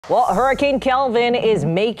Well, Hurricane Kelvin is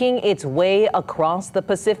making its way across the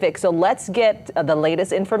Pacific. So let's get the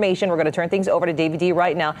latest information. We're going to turn things over to Davey D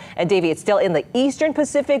right now. And Davey, it's still in the eastern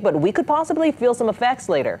Pacific, but we could possibly feel some effects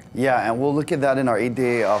later. Yeah, and we'll look at that in our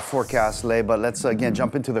 8-day forecast, Lay. But let's again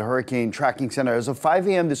jump into the Hurricane Tracking Center. As of 5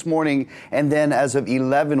 a.m. this morning, and then as of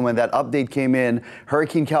 11, when that update came in,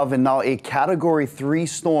 Hurricane Kelvin now a Category 3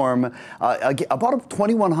 storm, about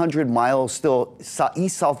 2,100 miles still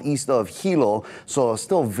east-southeast of Hilo. So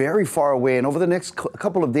still very far away, and over the next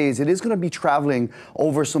couple of days, it is going to be traveling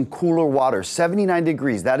over some cooler water. 79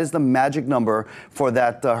 degrees, that is the magic number for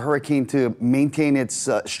that hurricane to maintain its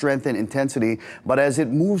strength and intensity. But as it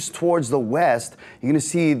moves towards the west, you're going to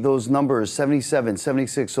see those numbers, 77,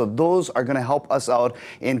 76. So those are going to help us out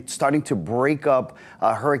in starting to break up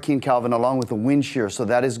Hurricane Kelvin along with the wind shear. So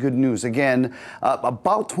that is good news. Again,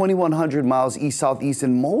 about 2,100 miles east-southeast,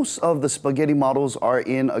 and most of the spaghetti models are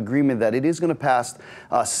in agreement that it is going to pass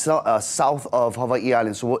south of Hawaii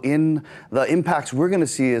Island. So in the impacts we're going to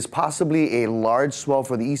see is possibly a large swell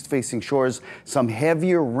for the east-facing shores, some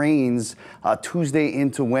heavier rains Tuesday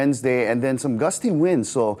into Wednesday, and then some gusty winds.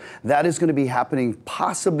 So that is going to be happening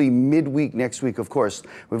possibly midweek next week. Of course,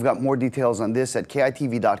 we've got more details on this at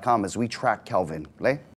kitv.com as we track Kelvin. Lay?